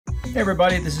Hey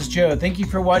everybody, this is Joe. Thank you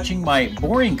for watching my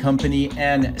Boring Company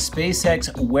and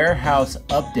SpaceX warehouse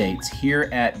updates here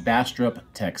at Bastrop,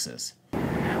 Texas.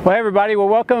 Well, everybody,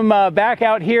 welcome back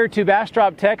out here to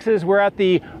Bastrop, Texas. We're at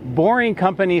the Boring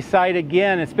Company site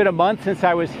again. It's been a month since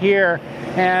I was here,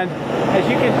 and as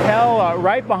you can tell,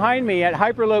 right behind me at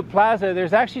Hyperloop Plaza,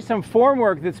 there's actually some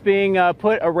formwork that's being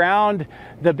put around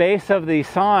the base of the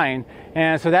sign,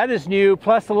 and so that is new,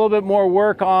 plus a little bit more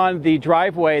work on the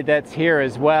driveway that's here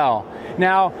as well.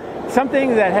 Now,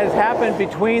 something that has happened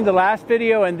between the last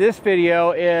video and this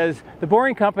video is the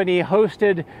Boring Company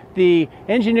hosted the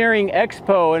Engineering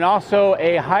Expo and also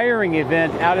a hiring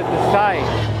event out at the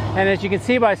site. And as you can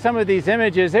see by some of these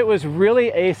images, it was really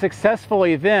a successful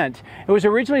event. It was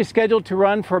originally scheduled to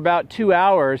run for about 2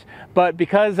 hours, but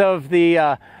because of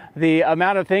the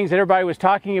amount of things that everybody was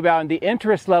talking about and the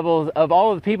interest levels of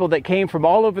all of the people that came from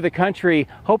all over the country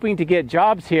hoping to get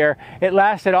jobs here, it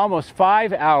lasted almost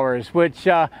 5 hours, which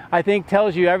I think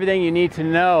tells you everything you need to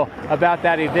know about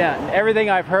that event. Everything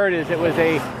I've heard is it was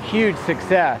a huge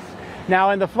success.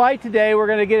 Now in the flight today, we're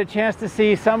going to get a chance to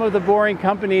see some of the Boring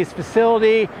Company's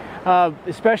facility,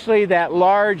 especially that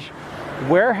large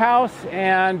warehouse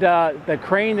and the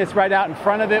crane that's right out in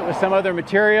front of it with some other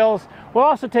materials. We'll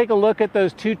also take a look at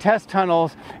those 2 test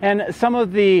tunnels and some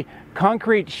of the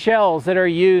concrete shells that are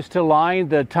used to line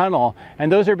the tunnel,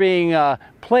 and those are being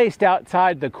placed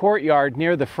outside the courtyard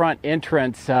near the front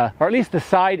entrance, or at least the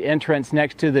side entrance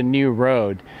next to the new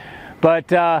road.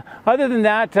 But other than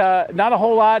that, not a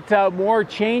whole lot more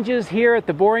changes here at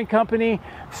the Boring Company.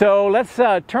 So let's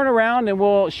turn around and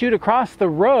we'll shoot across the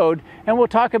road and we'll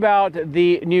talk about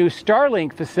the new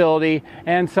Starlink facility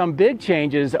and some big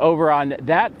changes over on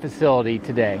that facility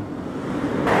today.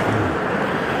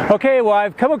 Okay, well,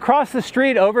 I've come across the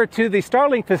street over to the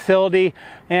Starlink facility,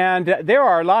 and there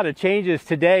are a lot of changes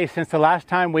today since the last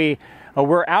time we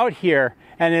were out here.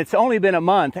 And it's only been a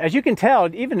month. As you can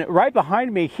tell, even right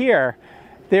behind me here,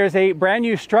 there's a brand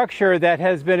new structure that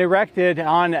has been erected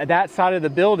on that side of the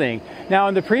building. Now,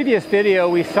 in the previous video,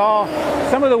 we saw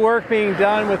some of the work being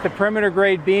done with the perimeter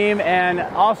grade beam and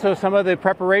also some of the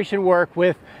preparation work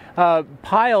with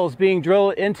piles being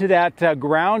drilled into that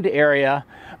ground area.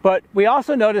 But we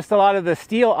also noticed a lot of the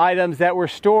steel items that were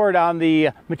stored on the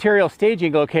material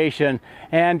staging location.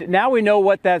 And now we know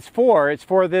what that's for. It's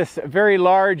for this very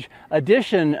large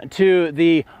addition to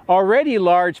the already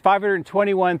large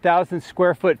 521,000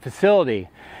 square foot facility.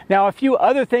 Now, a few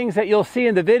other things that you'll see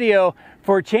in the video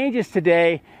for changes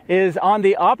today is on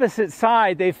the opposite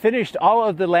side, they've finished all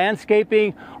of the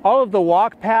landscaping, all of the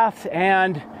walk paths,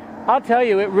 and I'll tell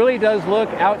you, it really does look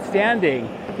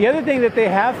outstanding. The other thing that they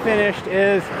have finished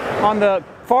is on the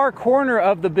far corner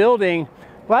of the building.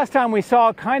 Last time we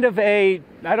saw kind of a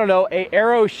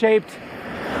arrow-shaped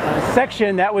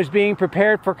section that was being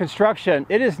prepared for construction.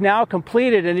 It is now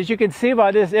completed, and as you can see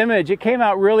by this image, it came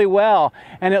out really well,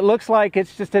 and it looks like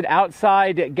it's just an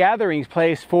outside gathering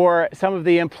place for some of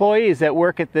the employees that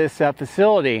work at this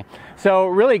facility. So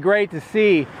really great to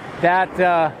see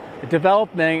that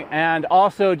development, and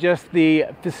also just the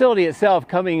facility itself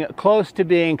coming close to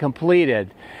being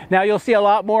completed. Now you'll see a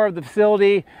lot more of the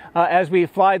facility as we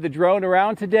fly the drone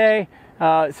around today,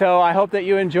 so I hope that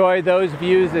you enjoy those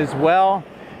views as well.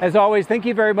 As always, thank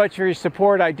you very much for your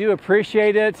support. I do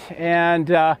appreciate it,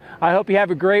 and I hope you have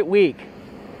a great week.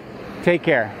 Take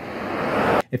care.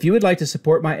 If you would like to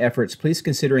support my efforts, please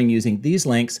consider using these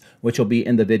links, which will be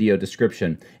in the video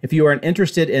description. If you are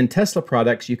interested in Tesla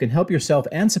products, you can help yourself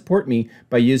and support me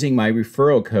by using my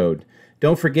referral code.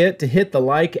 Don't forget to hit the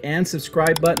like and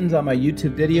subscribe buttons on my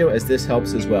YouTube video, as this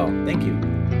helps as well. Thank you.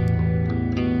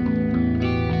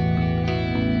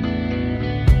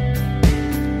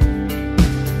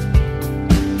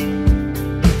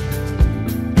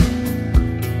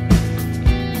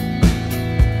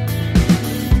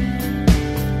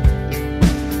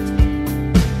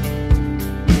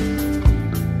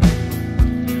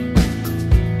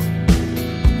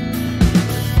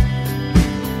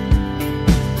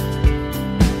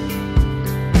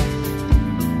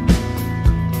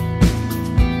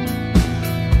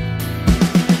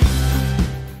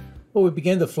 Well, we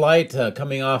begin the flight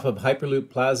coming off of Hyperloop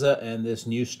Plaza and this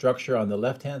new structure on the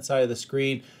left-hand side of the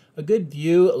screen. A good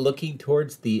view looking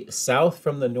towards the south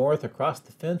from the north across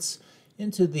the fence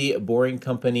into the Boring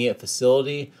Company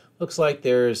facility. Looks like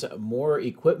there's more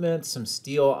equipment, some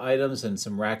steel items, and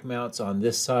some rack mounts on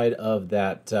this side of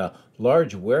that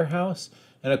large warehouse.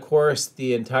 And of course,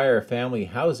 the entire family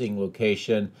housing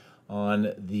location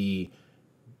on the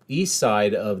east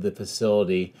side of the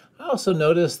facility. I also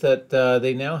noticed that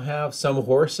they now have some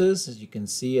horses, as you can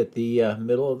see at the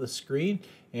middle of the screen,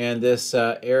 and this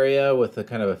area with a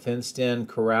kind of a fenced-in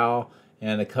corral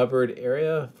and a covered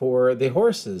area for the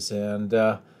horses, and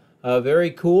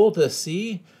very cool to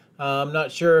see. I'm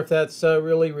not sure if that's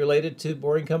really related to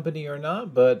Boring Company or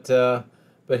not, but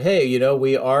hey, you know,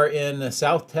 we are in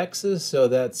South Texas, so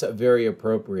that's very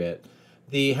appropriate.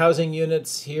 The housing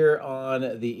units here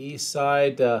on the east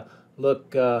side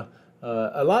look a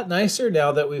lot nicer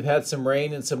now that we've had some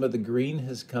rain and some of the green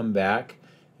has come back.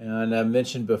 And I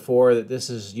mentioned before that this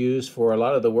is used for a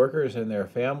lot of the workers and their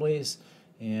families.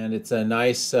 And it's a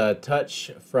nice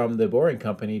touch from the Boring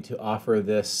Company to offer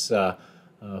this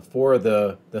for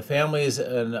the families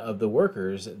and of the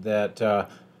workers that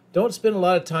don't spend a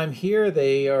lot of time here.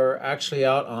 They are actually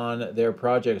out on their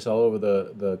projects all over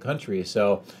the country.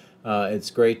 So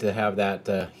it's great to have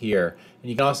that here. And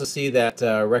you can also see that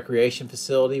recreation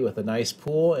facility with a nice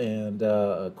pool and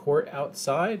a court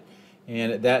outside.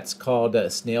 And that's called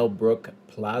Snail Brook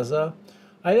Plaza.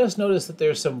 I just noticed that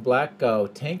there's some black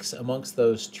tanks amongst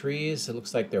those trees. It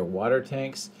looks like they're water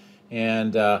tanks.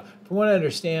 And from what I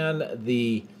understand,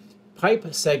 the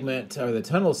pipe segment or the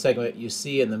tunnel segment you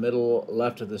see in the middle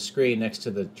left of the screen next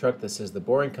to the truck that says the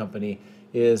Boring Company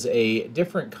is a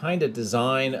different kind of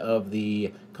design of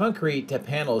the concrete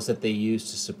panels that they use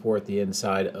to support the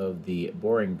inside of the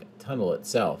boring tunnel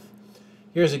itself.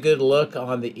 Here's a good look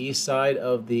on the east side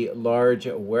of the large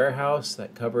warehouse,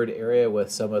 that covered area with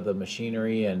some of the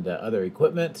machinery and other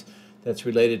equipment that's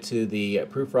related to the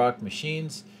proof rock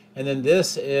machines. And then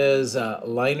this is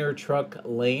liner truck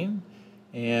lane,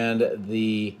 and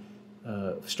the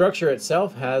structure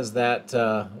itself has that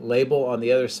label on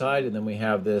the other side, and then we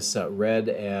have this red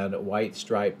and white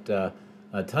striped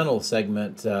tunnel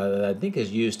segment that I think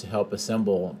is used to help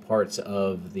assemble parts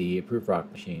of the proof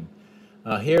rock machine.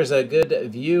 Here's a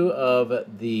good view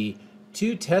of the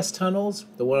two test tunnels,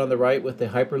 the one on the right with the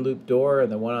Hyperloop door,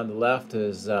 and the one on the left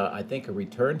is I think a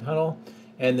return tunnel,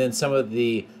 and then some of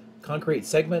the concrete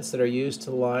segments that are used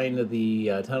to line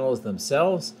the tunnels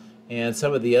themselves, and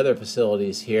some of the other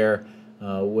facilities here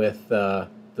with the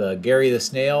Gary the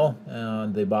Snail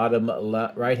on the bottom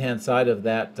right hand side of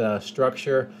that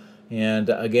structure. And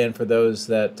again, for those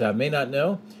that may not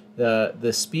know,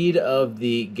 the speed of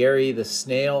the Gary the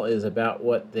Snail is about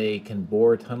what they can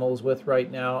bore tunnels with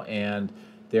right now, and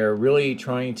they're really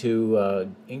trying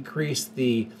to increase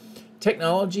the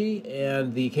technology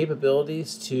and the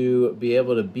capabilities to be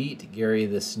able to beat Gary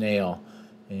the Snail.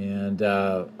 And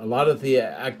a lot of the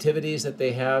activities that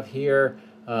they have here,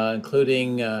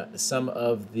 including some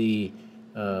of the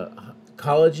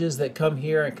colleges that come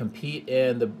here and compete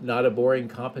in the Not a Boring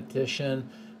competition,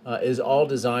 is all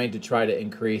designed to try to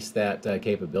increase that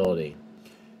capability.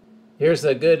 Here's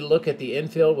a good look at the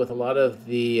infield with a lot of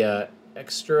the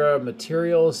extra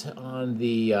materials on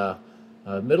the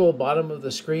middle bottom of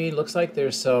the screen. Looks like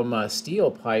there's some steel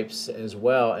pipes as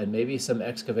well, and maybe some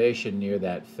excavation near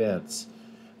that fence.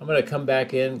 I'm going to come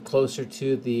back in closer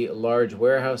to the large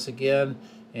warehouse again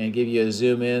and give you a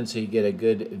zoom in so you get a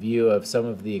good view of some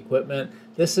of the equipment.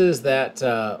 This is that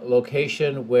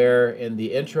location where in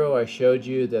the intro I showed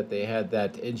you that they had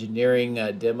that engineering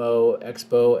demo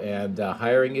expo and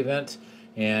hiring event,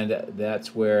 and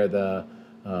that's where the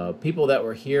people that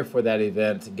were here for that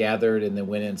event gathered and then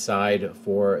went inside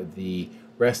for the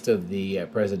rest of the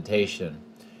presentation.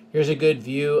 Here's a good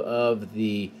view of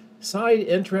the side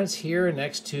entrance here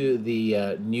next to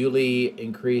the newly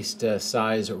increased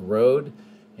size road.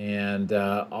 And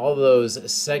all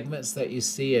those segments that you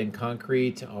see in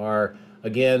concrete are,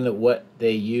 again, what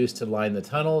they use to line the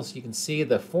tunnels. You can see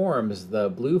the forms, the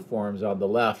blue forms on the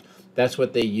left. That's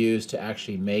what they use to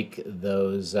actually make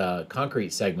those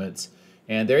concrete segments.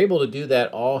 And they're able to do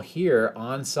that all here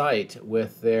on site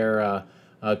with their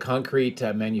concrete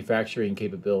manufacturing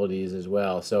capabilities as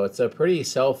well. So it's a pretty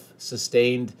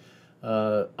self-sustained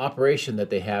operation that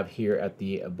they have here at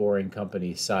the Boring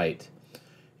Company site.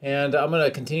 And I'm going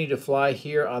to continue to fly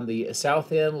here on the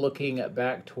south end, looking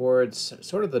back towards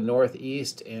sort of the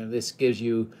northeast, and this gives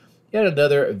you yet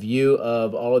another view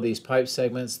of all of these pipe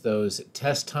segments, those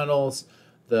test tunnels,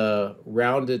 the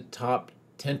rounded top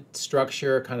tent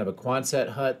structure, kind of a Quonset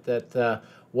hut that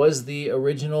was the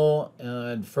original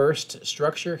and first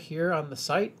structure here on the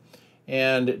site,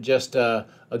 and just a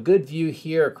good view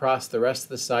here across the rest of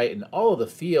the site and all of the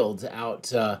fields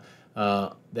out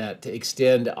that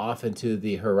extend off into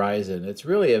the horizon. It's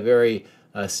really a very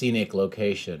scenic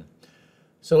location.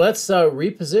 So let's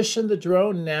reposition the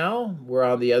drone now. We're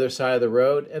on the other side of the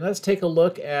road, and let's take a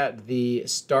look at the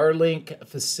Starlink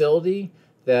facility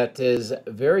that is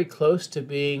very close to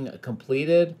being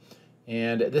completed.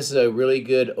 And this is a really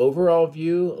good overall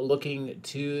view looking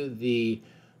to the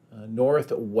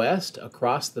northwest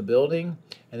across the building.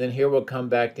 And then here we'll come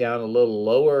back down a little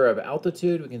lower of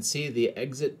altitude. We can see the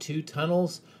exit 2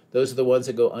 tunnels. Those are the ones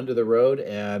that go under the road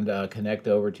and connect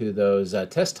over to those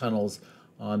test tunnels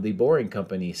on the Boring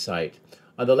Company site.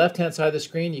 On the left-hand side of the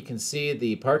screen, you can see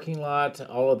the parking lot.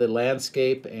 All of the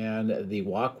landscape and the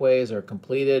walkways are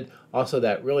completed. Also,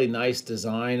 that really nice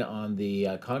design on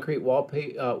the concrete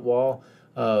walkway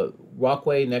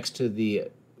next to the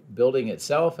building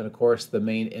itself, and of course the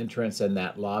main entrance and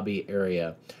that lobby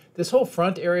area. This whole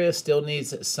front area still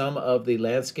needs some of the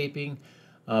landscaping,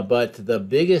 but the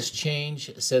biggest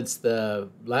change since the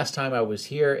last time I was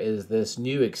here is this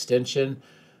new extension.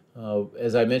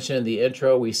 As I mentioned in the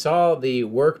intro, we saw the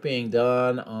work being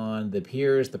done on the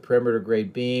piers, the perimeter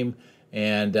grade beam,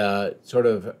 and sort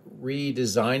of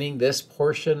redesigning this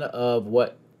portion of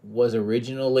what was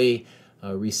originally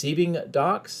receiving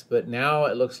docks, but now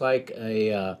it looks like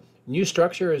a new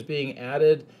structure is being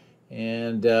added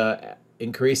and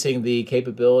increasing the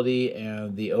capability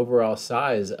and the overall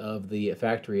size of the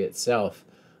factory itself.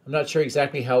 I'm not sure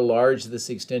exactly how large this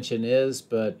extension is,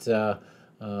 but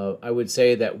I would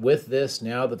say that with this,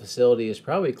 now the facility is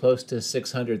probably close to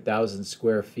 600,000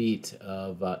 square feet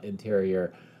of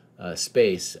interior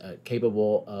space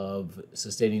capable of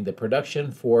sustaining the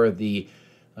production for the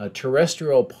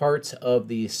terrestrial parts of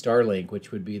the Starlink,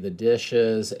 which would be the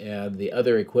dishes and the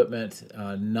other equipment,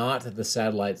 not the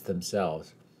satellites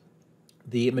themselves.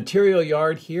 The material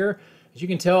yard here, as you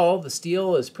can tell, all the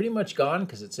steel is pretty much gone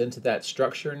because it's into that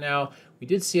structure now. We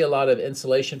did see a lot of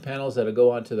insulation panels that'll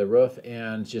go onto the roof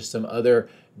and just some other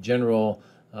general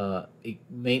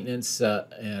maintenance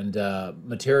and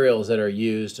materials that are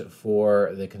used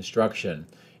for the construction.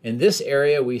 In this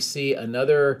area, we see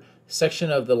another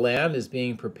section of the land is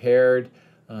being prepared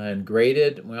and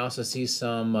graded. We also see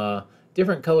some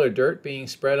different colored dirt being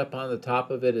spread up on the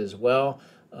top of it as well.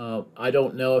 I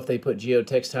don't know if they put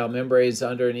geotextile membranes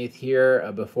underneath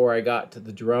here before I got to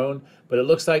the drone, but it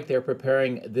looks like they're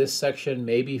preparing this section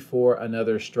maybe for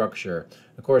another structure.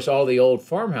 Of course, all the old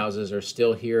farmhouses are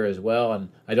still here as well, and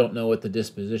I don't know what the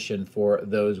disposition for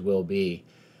those will be.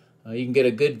 You can get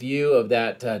a good view of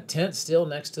that tent still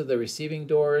next to the receiving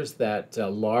doors, that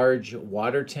large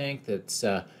water tank that's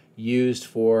used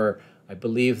for, I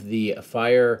believe, the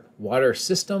fire water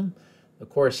system. Of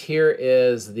course, here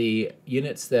is the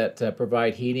units that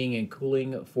provide heating and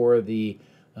cooling for the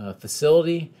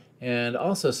facility, and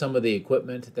also some of the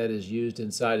equipment that is used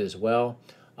inside as well.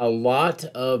 A lot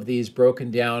of these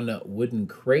broken down wooden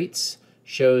crates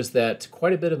shows that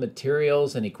quite a bit of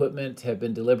materials and equipment have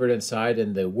been delivered inside,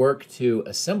 and the work to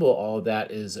assemble all of that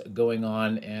is going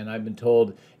on, and I've been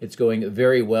told it's going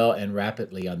very well and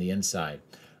rapidly on the inside.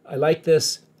 I like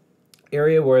this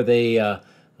area where they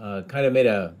kind of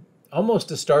made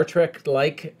almost a Star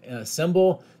Trek-like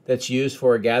symbol that's used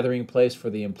for a gathering place for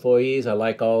the employees. I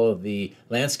like all of the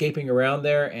landscaping around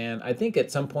there, and I think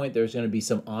at some point there's going to be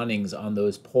some awnings on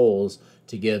those poles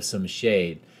to give some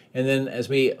shade. And then as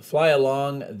we fly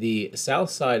along the south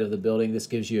side of the building, this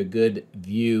gives you a good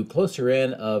view closer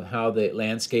in of how the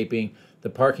landscaping, the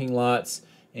parking lots,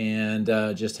 and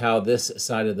just how this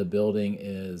side of the building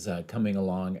is coming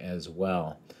along as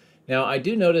well. Now, I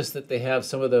do notice that they have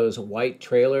some of those white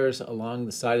trailers along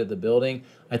the side of the building.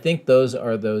 I think those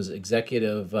are those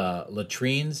executive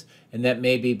latrines, and that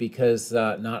may be because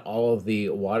not all of the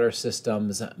water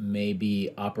systems may be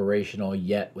operational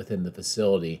yet within the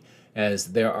facility,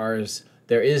 as there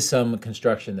is some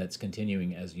construction that's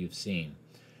continuing, as you've seen.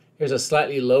 Here's a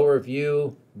slightly lower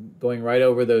view going right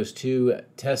over those two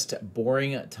test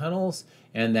boring tunnels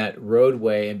and that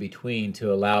roadway in between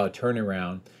to allow a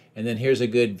turnaround. And then here's a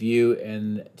good view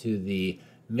into the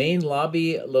main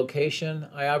lobby location.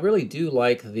 I really do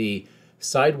like the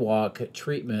sidewalk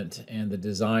treatment and the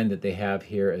design that they have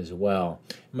here as well.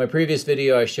 In my previous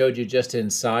video, I showed you just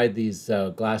inside these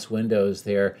glass windows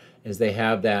there, as they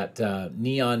have that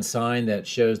neon sign that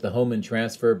shows the home and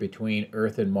transfer between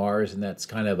Earth and Mars, and that's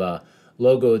kind of a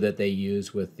logo that they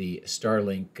use with the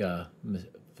Starlink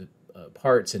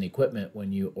parts and equipment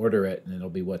when you order it, and it'll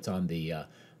be what's on the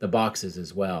boxes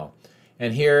as well.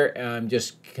 And here I'm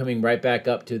just coming right back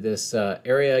up to this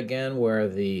area again where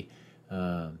the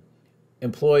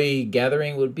employee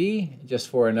gathering would be, just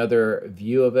for another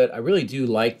view of it. I really do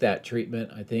like that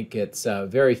treatment. I think it's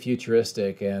very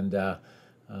futuristic, and I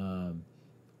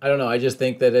don't know, I just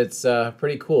think that it's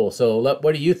pretty cool. So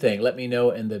what do you think? Let me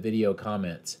know in the video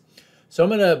comments. So I'm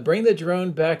going to bring the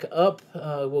drone back up.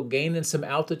 We'll gain in some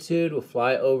altitude. We'll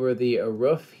fly over the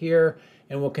roof here,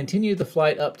 and we'll continue the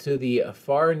flight up to the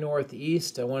far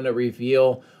northeast. I want to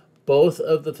reveal both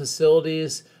of the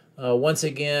facilities once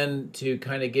again, to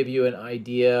kind of give you an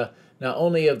idea not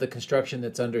only of the construction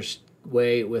that's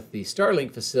underway with the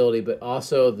Starlink facility, but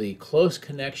also the close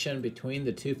connection between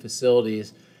the two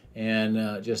facilities,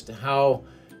 and just how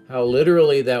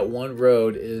literally that one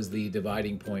road is the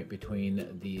dividing point between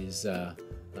these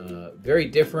very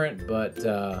different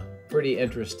but pretty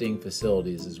interesting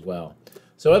facilities as well.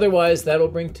 So otherwise, that'll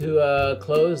bring to a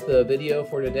close the video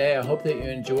for today. I hope that you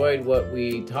enjoyed what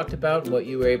we talked about and what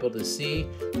you were able to see.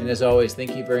 And as always,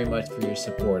 thank you very much for your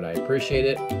support. I appreciate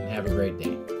it, and have a great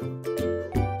day.